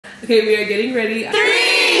Okay, we are getting ready. 3, 2,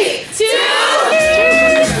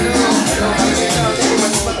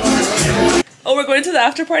 oh, we're going to the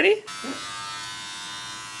after party?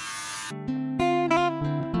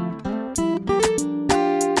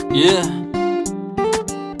 Yeah.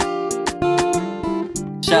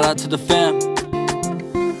 Shout out to the fam.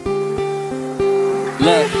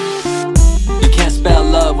 Look, you can't spell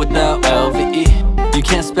love without LVE. You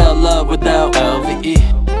can't spell love without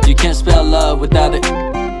LVE. You can't spell love without it.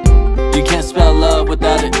 You can't spell love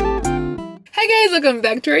without it. Hi guys, welcome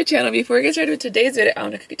back to our channel. Before we get started with today's video, I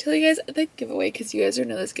want to quickly tell you guys the giveaway because you guys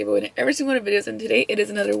already know this giveaway in every single one of the videos, and today it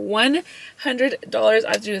is another $100. All you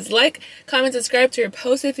have to do is like, comment, subscribe, turn your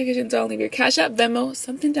post notifications on, leave your Cash App, Venmo,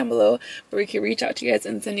 something down below where we can reach out to you guys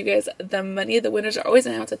and send you guys the money. The winners are always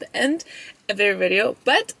announced at the end of every video,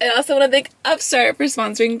 but I also want to thank Upstart for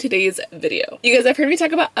sponsoring today's video. You guys have heard me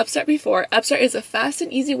talk about Upstart before. Upstart is a fast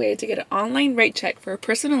and easy way to get an online rate check for a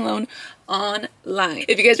personal loan online.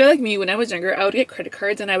 If you guys are like me, when I was younger, I would get credit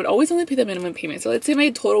cards and I would always only pay the minimum payment. So let's say my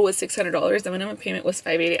total was $600, the minimum payment was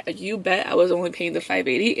 $580. You bet I was only paying the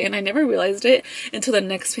 $580, and I never realized it until the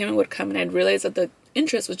next payment would come and I'd realize that the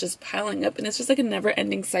interest was just piling up, and it's just like a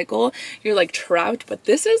never-ending cycle. You're like trapped, but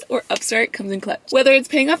this is where Upstart comes in clutch. Whether it's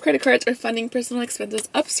paying off credit cards or funding personal expenses,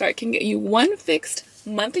 Upstart can get you one fixed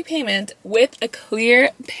monthly payment with a clear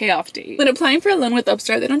payoff date. When applying for a loan with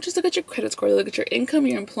Upstart, they don't just look at your credit score, they look at your income,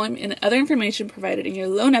 your employment, and other information provided in your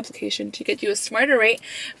loan application to get you a smarter rate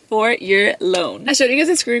for your loan. I showed you guys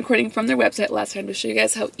a screen recording from their website last time to show you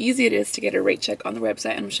guys how easy it is to get a rate check on the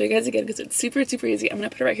website, and I'm show you guys again because it's super easy. I'm gonna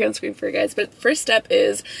put it right here on the screen for you guys. But first step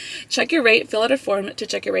is check your rate, fill out a form to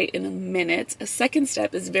check your rate in minutes. A second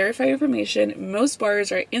step is verify your information. Most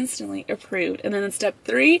borrowers are instantly approved. And then step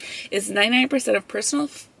 3 is 99% of personal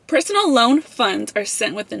loan funds are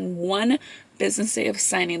sent within 1 business day of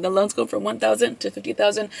signing. The loans go from $1,000 to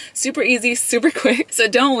 $50,000. Super easy, super quick. So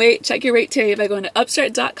don't wait. Check your rate today by going to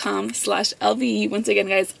upstart.com/LVE. Once again,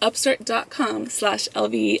 guys,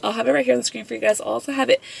 upstart.com/LVE. I'll have it right here on the screen for you guys. I'll also have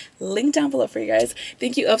it linked down below for you guys.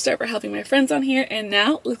 Thank you, Upstart, for helping my friends on here. And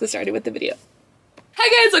now let's get started with the video. Hi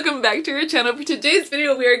guys, welcome back to our channel. For today's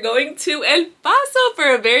video, we are going to El Paso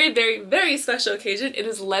for a very special occasion. It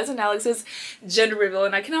is Les and Alex's gender reveal,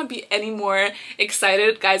 and I cannot be any more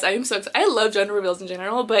excited. Guys, I am so excited. I love gender reveals in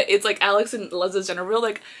general, but it's like Alex and Les's gender reveal.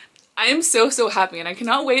 Like, I am so happy, and I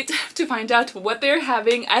cannot wait to find out what they're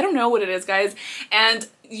having. I don't know what it is, guys, and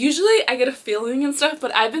usually I get a feeling and stuff,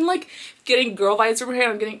 but I've been like getting girl vibes from her.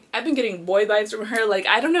 I've been getting boy vibes from her. Like,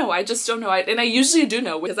 I don't know. I just don't know. And I usually do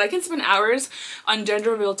know, because I can spend hours on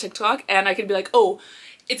gender reveal TikTok and I can be like, oh,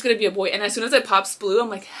 it's gonna be a boy, and as soon as it pops blue, I'm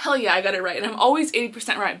like, hell yeah, I got it right. And I'm always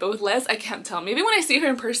 80% right, but with Les, I can't tell. Maybe when I see her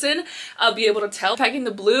in person, I'll be able to tell packing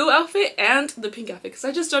the blue outfit and the pink outfit, because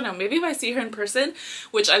I just don't know. Maybe if I see her in person,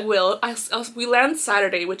 which I will, we land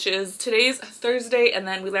Saturday, which is today's Thursday, and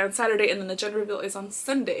then we land Saturday, and then the gender reveal is on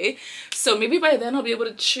Sunday. So maybe by then I'll be able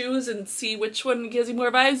to choose and see which one gives me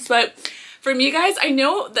more vibes. But for me, guys, I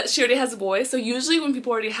know that she already has a boy, so usually when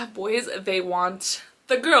people already have boys, they want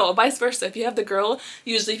the girl, vice versa. If you have the girl,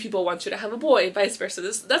 usually people want you to have a boy, vice versa.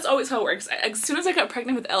 That's always how it works. As soon as I got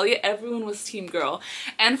pregnant with Elliot, everyone was team girl,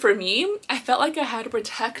 and for me, I felt like I had to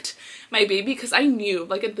protect my baby, because I knew,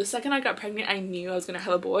 like, the second I got pregnant, I knew I was gonna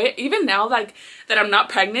have a boy. Even now, like, that I'm not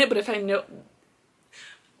pregnant, but if I know,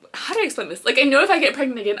 how do I explain this? Like, I know if I get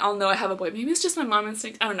pregnant again, I'll know I have a boy. Maybe it's just my mom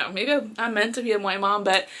instinct. I don't know. Maybe I'm meant to be a boy mom,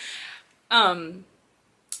 but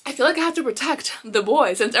I feel like I have to protect the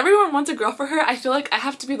boy. Since everyone wants a girl for her, I feel like I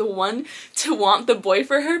have to be the one to want the boy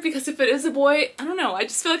for her, because if it is a boy, I don't know, I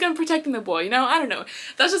just feel like I'm protecting the boy, you know? I don't know.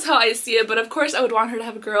 That's just how I see it, but of course I would want her to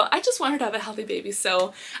have a girl. I just want her to have a healthy baby,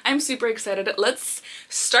 so I'm super excited. Let's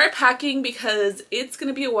start packing, because it's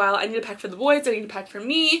gonna be a while. I need to pack for the boys, I need to pack for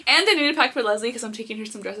me, and I need to pack for Leslie, because I'm taking her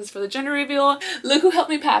some dresses for the gender reveal. Look who helped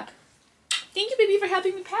me pack. Thank you, baby, for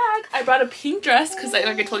helping me pack. I brought a pink dress because, like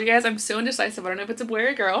I told you guys, I'm so indecisive. I don't know if it's a boy or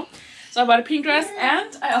a girl. So I bought a pink dress,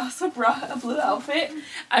 and I also brought a blue outfit.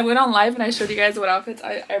 I went on live and I showed you guys what outfits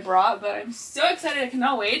I brought, but I'm so excited. I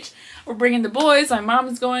cannot wait. We're bringing the boys. My mom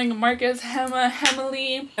is going, Marcus,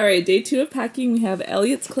 Emily. All right, day 2 of packing. We have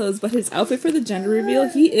Elliot's clothes, but his outfit for the gender reveal,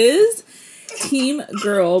 he is team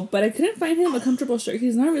girl, but I couldn't find him a comfortable shirt.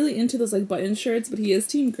 He's not really into those like button shirts, but he is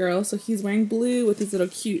team girl, so he's wearing blue with his little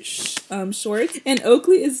cute shorts. And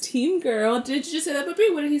Oakley is team girl. Did you just say that, puppy?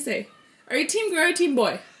 What did he say? Are you team girl or team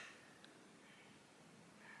boy?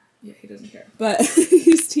 Yeah, he doesn't care. But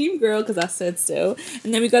he's team girl because I said so.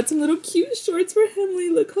 And then we got some little cute shorts for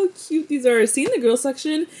Emily. Look how cute these are. Seeing the girl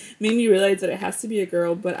section made me realize that it has to be a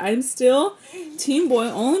girl, but I'm still team boy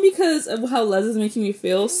only because of how Les is making me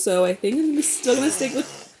feel. So I think I'm still gonna stick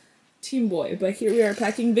with team boy, but here we are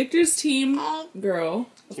packing Victor's team girl,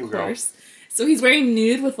 of team course. Girl. So he's wearing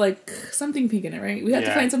nude with like something pink in it, right? We have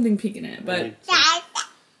to find something pink in it, but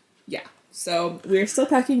yeah. So we're still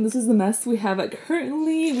packing. This is the mess we have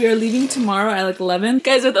currently. We are leaving tomorrow at like 11.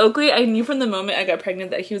 Guys, with Oakley, I knew from the moment I got pregnant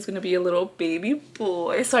that he was going to be a little baby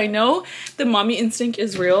boy. So I know the mommy instinct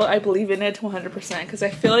is real. I believe in it 100% because I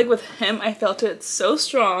feel like with him, I felt it so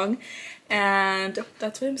strong. And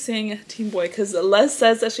that's why I'm saying team boy, because Les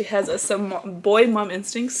says that she has some boy mom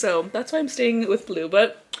instinct. So that's why I'm staying with Blue.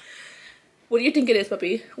 But what do you think it is,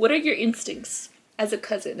 puppy? What are your instincts as a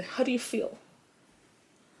cousin? How do you feel?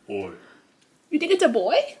 Boy. You think it's a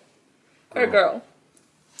boy? Or a girl?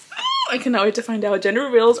 I cannot wait to find out. Gender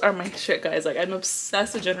reveals are my shit, guys. Like, I'm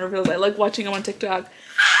obsessed with gender reveals. I like watching them on TikTok.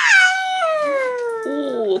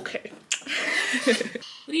 Ooh, okay.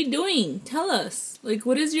 What are you doing? Tell us. Like,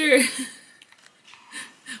 what is your...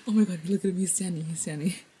 Oh my god, look at him. He's standing. He's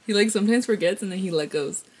standing. He, like, sometimes forgets and then he let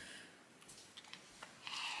goes.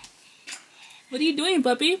 What are you doing,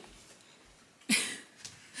 puppy?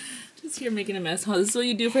 Just here making a mess, huh? This is what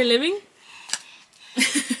you do for a living?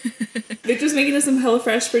 Victor's making us some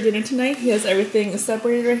HelloFresh for dinner tonight. He has everything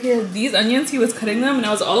separated right here. These onions, he was cutting them and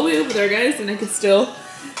I was all the way over there, guys, and I could still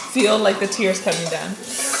feel like the tears coming down.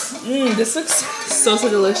 This looks so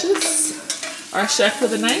delicious. Our chef for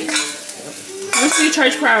the night. How much do you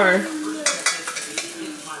charge per hour?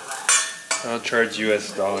 I'll charge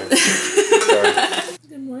US dollars.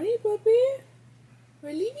 Good morning, puppy.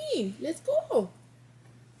 We're leaving. Let's go.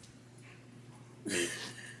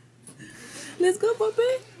 Let's go,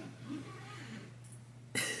 puppy.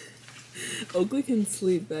 Oakley can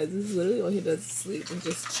sleep, guys. This is literally all he does is sleep and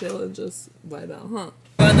just chill and just vibe out, huh?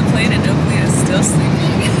 We're on the plane and Oakley is still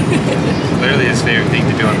sleeping. Literally his favorite thing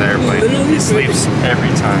to do on the airplane. He sleeps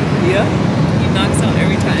every time. Yeah. He knocks out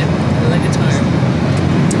every time. Like a charm.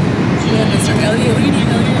 Yeah, Mr. Elliot. What are you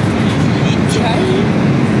doing, Elliot? Say hi.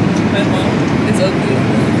 My mom. It's Oakley.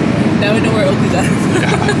 Now we know where Oakley's at.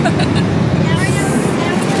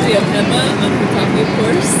 We have Emma on her coffee, of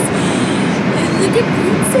course. And look at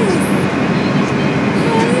Princess.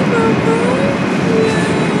 Hi, Mama.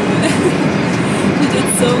 Yeah. She did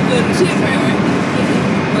so good. She had firework.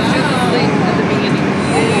 Wow. She was late at the beginning.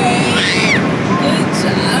 Yay. Good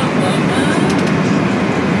job, Mama.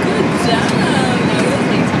 Good job.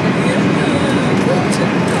 Good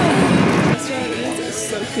job. It's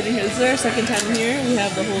so cute in here. This is our second time here. We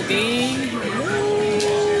have the whole gang.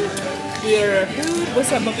 We are food.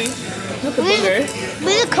 What's up, puppy? Not the booger.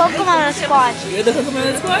 We're the Cocomelon squad. You're the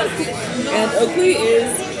Cocomelon squad? And Oakley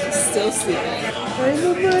is still sleeping. Hi,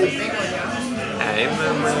 Mama. Hi,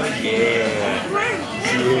 Mama. Yeah.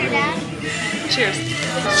 Cheers.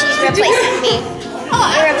 She's replacing me.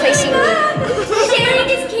 You're replacing me. Sharing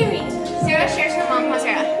is caring. Sarah shares her mom. How's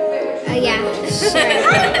Sarah? Oh, yeah. Sure.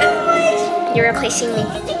 You're replacing me.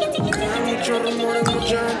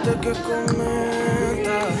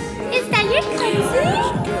 Is that your cousin?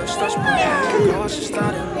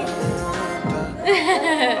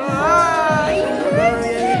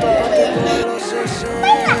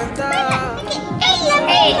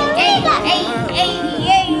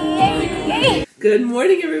 Good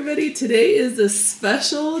morning, everybody. Today is a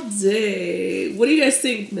special day. What do you guys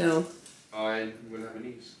think now? I'm gonna have a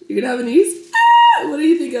niece. You're gonna have a niece? Ah! What do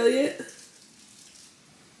you think, Elliot?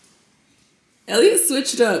 Elliot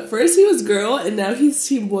switched up. First he was girl, and now he's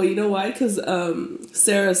team boy. You know why? Because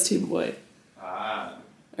Sarah's team boy. Ah.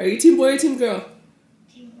 Are you team boy or team girl?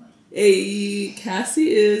 Team boy. Hey,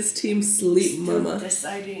 Cassie is team sleep mama.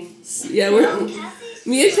 Deciding. Yeah,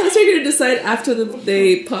 me and Cassie are gonna decide after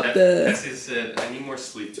they pop the. Cassie said, I need more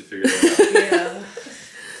sleep to figure that out.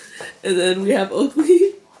 Yeah. And then we have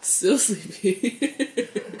Oakley still sleeping.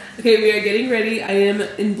 Okay, we are getting ready. I am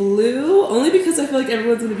in blue, only because I feel like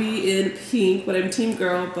everyone's gonna be in pink, but I'm team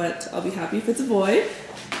girl, but I'll be happy if it's a boy.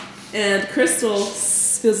 And Crystal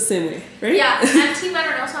feels the same way, right? Yeah, I'm team I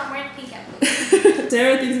don't know, so I'm wearing pink and blue.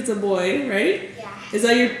 Sarah thinks it's a boy, right? Yeah. Is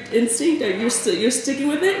that your instinct? You're sticking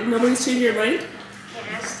with it? Nobody's changing your mind?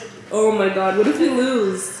 Yeah, I'm sticking. Oh my god, what if we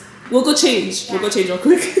lose? We'll go change. We'll go change real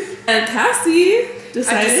quick. And Cassie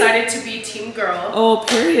decided... I decided to be team girl. Oh,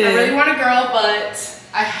 period. I really want a girl, but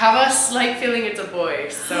I have a slight feeling it's a boy,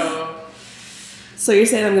 so... So you're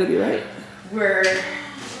saying I'm gonna be right? We're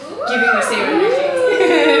giving the same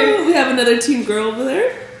energy. We have another team girl over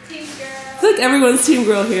there. Team girl. I feel like everyone's team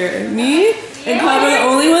girl here. Me and Cobb are the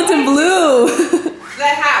only ones in blue.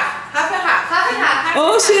 Like half and half. Half and half.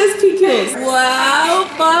 Oh, she has pink heels. Wow,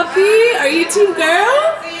 Poppy, are you team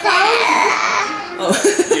girl? Oh.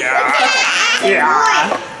 Yeah.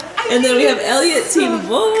 Yeah. And then we have Elliot team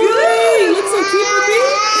boy. You look so cute, Poppy.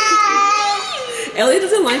 Elliot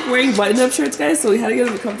doesn't like wearing button-up shirts, guys, so we had to get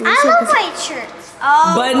him a comfortable I shirt. love white shirts.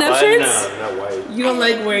 Oh. Button-up shirts? No, not white. You don't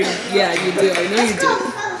like wearing... Yeah, you do. I know you do.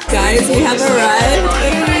 Guys, we have arrived.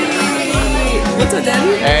 Hey. What's up,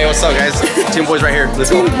 Daddy? Hey, what's up, guys? Team Boys right here.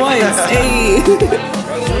 Let's go. Team Boys. Hey.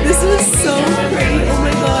 This is so pretty. Oh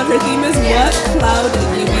my god. Her theme is what? Cloud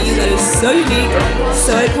UV. That is so unique.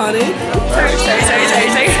 So iconic. Sorry.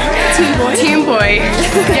 Team Boy? Team Boy.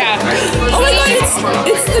 Yeah. Oh my god,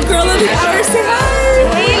 it's the girl of the hour. Say hi.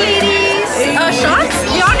 Hey, ladies. Hey. Shots?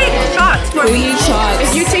 You all need shots for We me. need shots.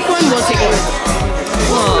 If you take one, we'll take one.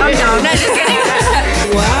 Oh. I'm down. No, just kidding.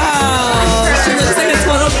 Wow. She looks like a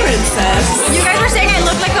total princess. You guys were saying I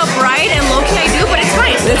look like a bride, and low-key I do, but it's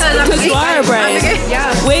fine. It's because you are a bride.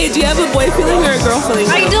 Yeah. Wait, do you have a boy feeling or a girl feeling?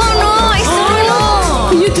 I don't know. I still don't know.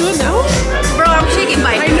 Can you do it now? Bro, I'm shaking.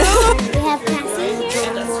 Bye. I know. We have Cassie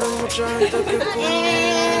here.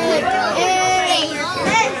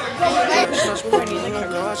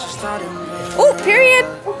 Oh, period.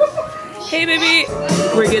 Hey, baby.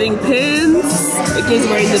 We're getting pins. Ike's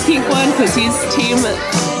wearing the pink one because he's team.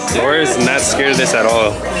 Laura's not scared of this at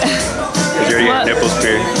all. Because you already got nipples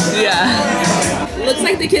pierced. Yeah. Looks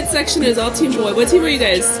like the kids section is all team boy. What team are you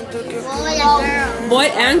guys? Boy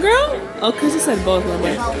and girl? Oh, Chris said both,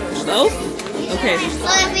 remember? Both? Okay. So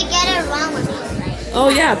if we get it wrong, we're both right. Oh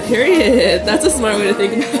yeah, period. That's a smart way to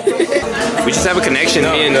think about it. We just have a connection,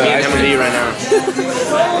 me and Emily right now.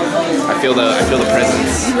 I feel the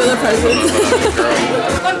presence. You feel the presence.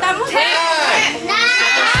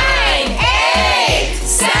 9, 8,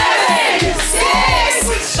 7,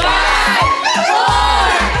 6, 5,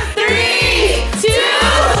 4, 3, 2,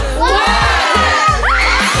 1.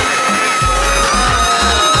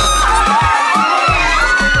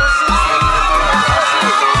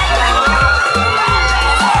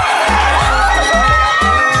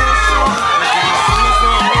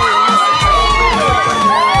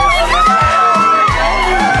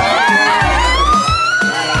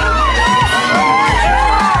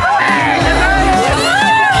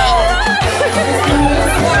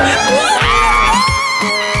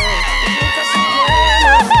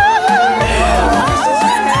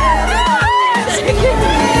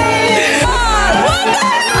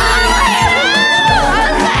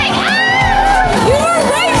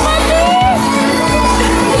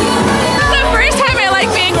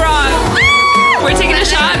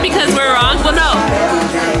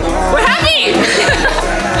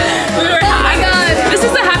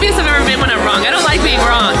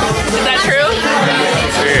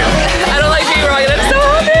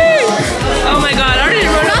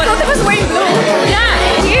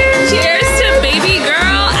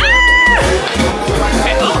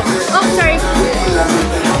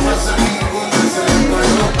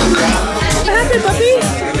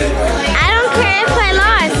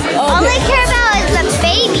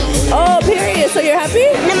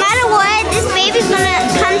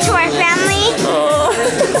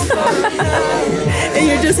 And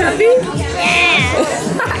you're just happy? Yeah.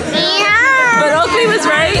 But Oakley was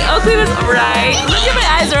right. Oakley was right. Look at my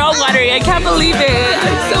eyes, they're all watery. I can't believe it.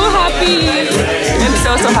 I'm so happy. I'm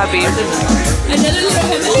so happy. Another little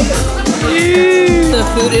family. The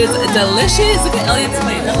food is delicious. Look at Elliot's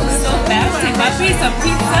plate. That looks so fancy. Papi, some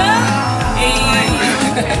pizza. Hey.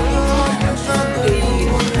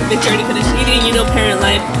 Victor already finished eating. You know parent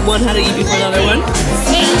life. One had to eat before the other one.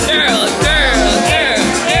 Girl.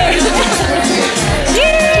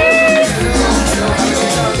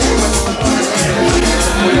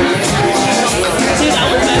 Dude, that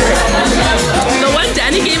was better. The one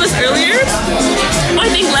Danny gave us earlier, I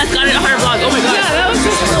think Les got it at her vlog. Oh my god. Yeah, that was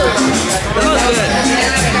just good. That was good.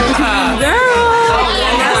 Girl.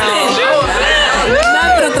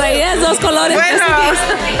 Pero traías dos colores.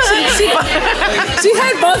 She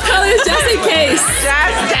had both colors just in case.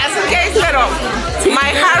 Just in case, pero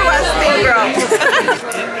my heart was big, girl.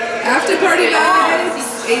 After party vibes.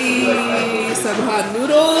 Hey, some hot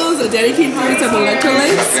noodles. Danny came through some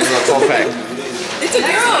electrolytes. It's a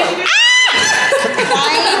girl.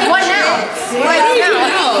 What now?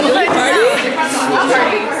 What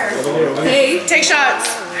party? Hey, take shots.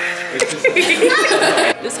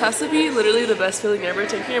 This has to be literally the best feeling ever,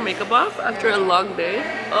 taking your makeup off after a long day.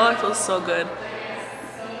 Oh, I feel so good.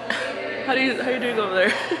 How you doing over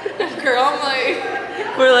there? Girl, I'm like,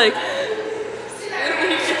 we're like,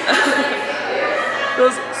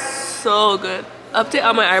 feels so good. Update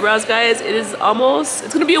on my eyebrows, guys. It's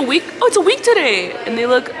gonna be a week. Oh, it's a week today, and they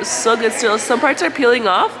look so good still. Some parts are peeling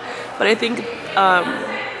off, but I think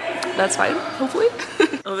that's fine, hopefully.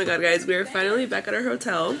 Oh my god, guys, we are finally back at our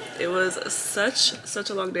hotel. It was such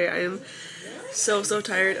a long day. I am so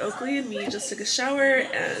tired. Oakley and me just took a shower,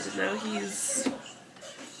 and now he's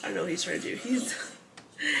I don't know what he's trying to do.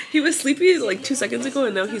 He was sleepy like 2 seconds ago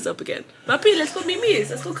and now he's up again. Papi, let's go Mimi's.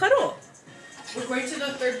 Let's go cuddle. We're going to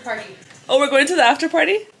the third party. Oh, we're going to the after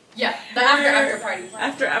party? Yeah, the after party.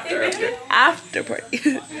 After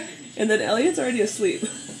party. And then Elliot's already asleep.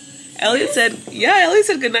 Elliot said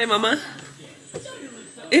good night, Mama.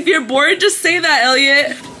 If you're bored, just say that,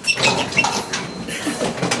 Elliot.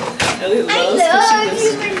 Elliot loves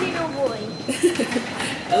pushing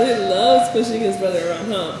Elliot loves pushing his brother around,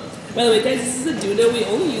 huh? By the way, guys, this is a Duna. We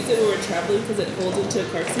only use it when we're traveling because it holds into a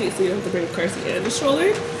car seat, so you don't have to bring a car seat and a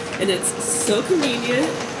stroller. And it's so convenient.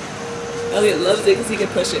 Elliot loves it because he can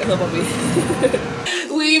push it, huh, mommy?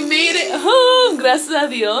 We made it home, gracias a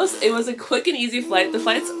Dios. It was a quick and easy flight. The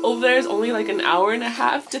flight's over there is only like an hour and a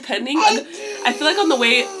half, depending. I feel like on the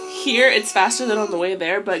way here, it's faster than on the way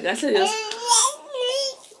there, but gracias a Dios,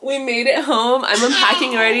 we made it home. I'm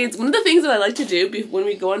unpacking already. It's one of the things that I like to do when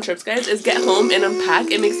we go on trips, guys, is get home and unpack.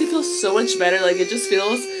 It makes me feel so much better. Like, it just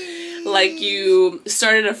feels like you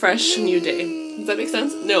started a fresh new day. Does that make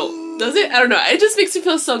sense? No. Does it? I don't know. It just makes me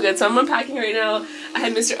feel so good. So I'm unpacking right now. I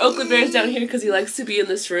have Mr. Oakley Bears down here because he likes to be in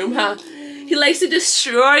this room, huh? He likes to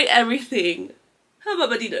destroy everything. How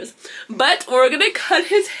about he does? But we're going to cut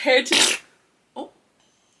his hair tonight. Oh,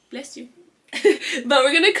 bless you. But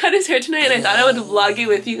we're gonna cut his hair tonight, and I thought I would vlog it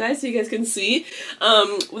with you guys so you guys can see.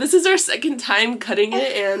 This is our second time cutting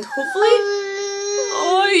it, and hopefully,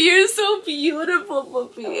 oh, you're so beautiful,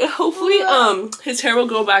 puppy. Hopefully, his hair will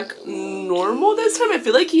go back normal this time. I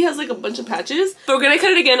feel like he has like a bunch of patches, but we're gonna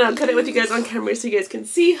cut it again, and I'll cut it with you guys on camera so you guys can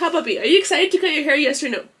see. Huh, puppy? Are you excited to cut your hair? Yes or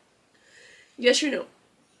no? Yes or no?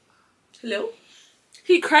 Hello?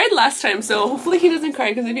 He cried last time, so hopefully he doesn't cry,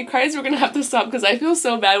 because if he cries, we're gonna have to stop, because I feel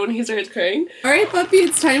so bad when he starts crying. Alright, puppy,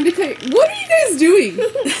 it's time to cut. What are you guys doing?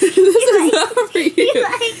 This is not for you.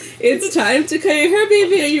 It's time to cut your hair,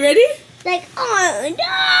 baby. Are you ready? Like, oh, no,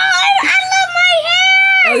 I love my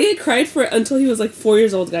hair. Elliot cried until he was like 4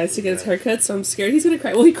 years old, guys, to get his haircut, so I'm scared he's gonna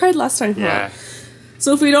cry. Well, he cried last time, huh? Yeah.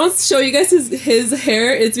 So if we don't show you guys his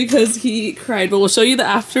hair, it's because he cried, but we'll show you the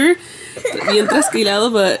after. Bien trasquilado,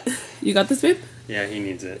 but you got this, babe? Yeah, he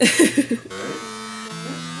needs it. Babe.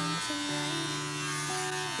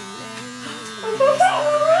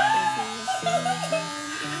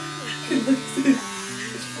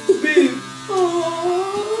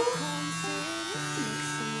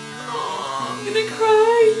 I'm gonna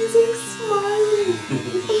cry. He's like smiling.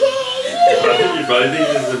 You probably think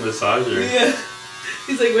this is a massager. Yeah.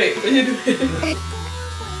 He's like, wait, what are you doing?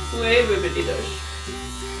 Wait, baby,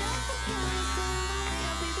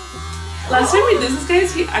 last time we did this,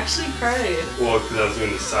 guys, he actually cried. Well, because I was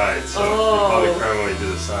doing the sides, so oh. he probably cried when we do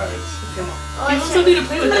the sides. Okay. Give him something to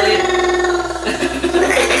play with, Elliot.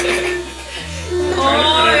 I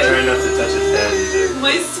try not to touch his head either.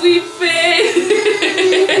 My sweet face.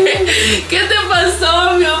 ¿Qué te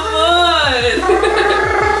pasó, mi amor?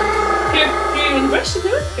 Here, you want to brush it?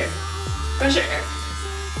 Here. Brush your hair.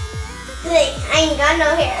 Like, I ain't got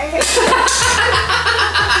no hair.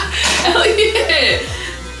 Elliot.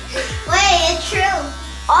 Wait, it's true.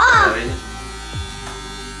 Oh!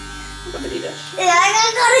 Yeah, I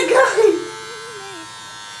gotta go.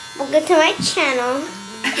 Welcome to my channel.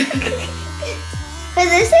 For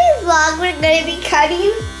this week's vlog, we're gonna be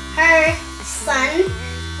cutting her son's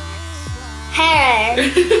hair.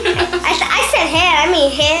 I said hair, I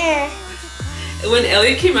mean hair. When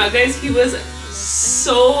Elliot came out, guys, he was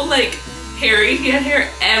so like hairy. He had hair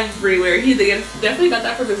everywhere. He definitely got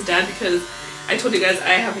that from his dad, because I told you guys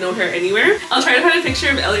I have no hair anywhere. I'll try to find a picture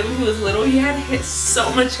of Elliot when he was little. He had so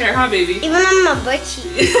much hair, huh, baby? Even on my butt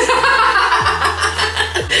cheeks.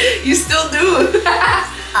 You still do.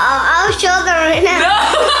 I'll show them right now.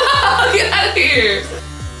 No! Get out of here.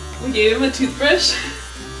 We gave him a toothbrush,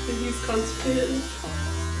 and he's constipated.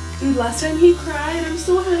 Dude, last time he cried. I'm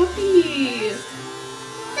so happy.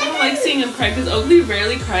 I don't like seeing him cry, because Oakley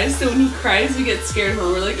rarely cries, so when he cries, we get scared, huh?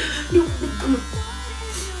 We're like, no, no, no.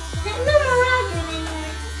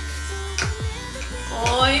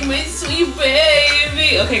 Oh, my sweet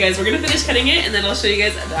baby. Okay, guys, we're gonna finish cutting it, and then I'll show you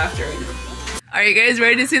guys the after right now. Are you guys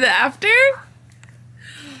ready to see the after?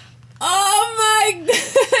 Oh my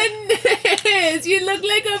goodness! You look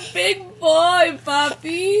like a big boy,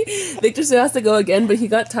 Papi. Victor still has to go again, but he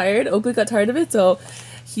got tired. Oakley got tired of it, so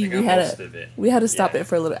we had to stop it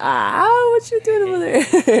for a little. What you doing over there?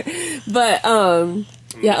 But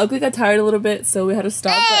yeah, Oakley got tired a little bit, so we had to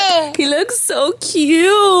stop. But he looks so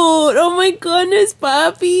cute. Oh my goodness,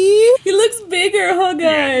 Papi. He looks bigger, huh,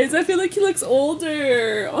 guys? I feel like he looks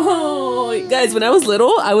older. Oh, guys, when I was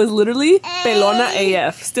little, I was literally pelona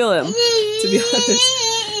AF. Still am, to be honest.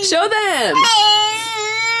 Show them.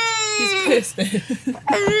 He's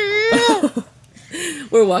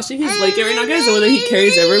We're washing his blanket right now, guys, the one that he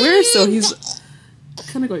carries everywhere, so he's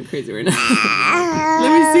kind of going crazy right now.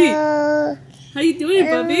 Let me see. How you doing,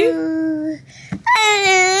 puppy?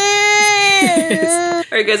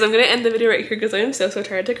 Alright guys, I'm gonna end the video right here because I am so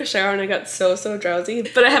tired. I took a shower and I got so drowsy.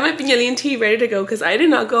 But I have my piñalín tea ready to go because I did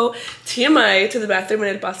not go TMI to the bathroom in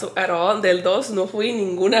El Paso at all. Del dos no fui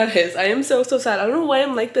ninguna vez. I am so sad. I don't know why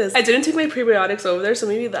I'm like this. I didn't take my prebiotics over there, so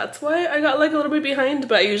maybe that's why I got like a little bit behind.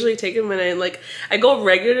 But I usually take them and I go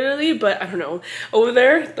regularly, but I don't know. Over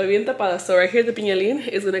there, estoy bien tapada. So right here, the piñalín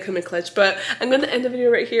is gonna come in clutch. But I'm gonna end the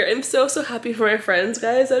video right here. I'm so happy for my friends,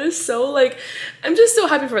 guys. That is so like, I'm just so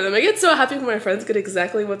happy for them. I get so happy when my friends get exactly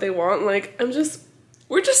what they want. Like,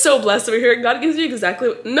 we're just so blessed over here. God gives you exactly,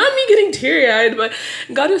 not me getting teary-eyed, but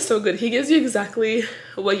God is so good. He gives you exactly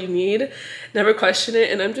what you need. Never question it,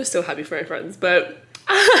 and I'm just so happy for my friends. But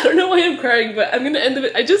I don't know why I'm crying, but I'm gonna end the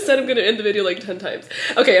video. I just said I'm gonna end the video like 10 times.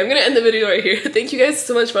 Okay, I'm gonna end the video right here. Thank you guys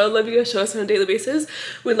so much for all the love you guys show us on a daily basis.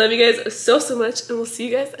 We love you guys so much, and we'll see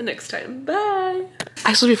you guys next time. Bye.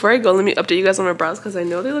 Actually, before I go, let me update you guys on my brows because I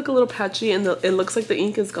know they look a little patchy and it looks like the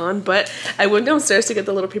ink is gone, but I went downstairs to get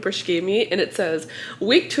the little paper she gave me, and it says,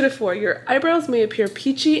 week 2 to 4, your eyebrows may appear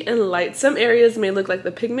peachy and light. Some areas may look like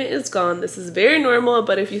the pigment is gone. This is very normal,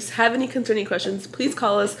 but if you have any concerning questions, please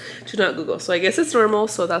call us. Do not Google. So I guess it's normal,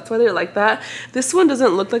 so that's why they're like that. This one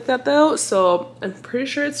doesn't look like that though, so I'm pretty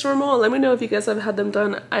sure it's normal. Let me know if you guys have had them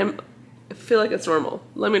done. I feel like it's normal.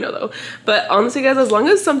 Let me know though. But honestly guys, as long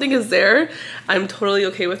as something is there, I'm totally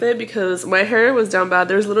okay with it because my hair was down bad.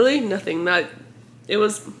 There's literally nothing. It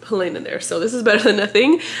was plain in there. So this is better than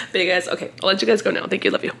nothing. But yeah, guys, okay, I'll let you guys go now. Thank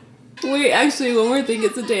you, love you. Wait, actually, one more thing.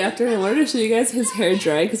 It's the day after. I wanted to show you guys his hair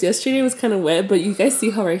dry because yesterday was kind of wet, but you guys see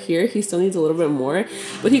how right here he still needs a little bit more.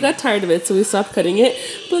 But he got tired of it, so we stopped cutting it.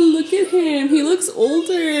 But look at him. He looks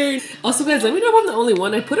older. Also, guys, let me know if I'm the only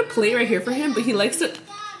one. I put a plate right here for him, but he likes to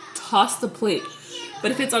toss the plate. But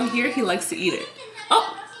if it's on here, he likes to eat it.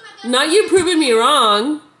 Oh, now you're proving me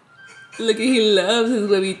wrong. Look at, he loves his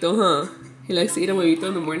huevito, huh? He likes to eat a huevito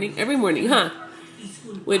in the morning. Every morning, huh?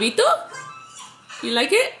 Huevito? You like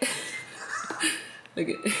it? Look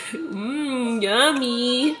at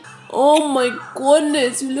yummy. Oh my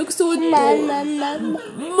goodness, you look so adorable.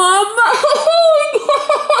 Mama.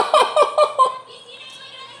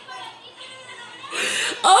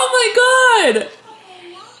 Oh my god.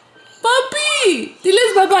 Papi.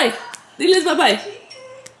 Diles bye-bye. Diles bye-bye.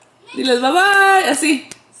 Diles bye-bye. Así.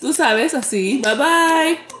 Tú sabes, así.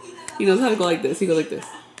 Bye-bye. He knows how to go like this. He goes like this.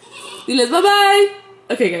 Diles bye-bye.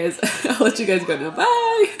 Okay guys, I'll let you guys go now.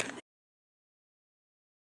 Bye.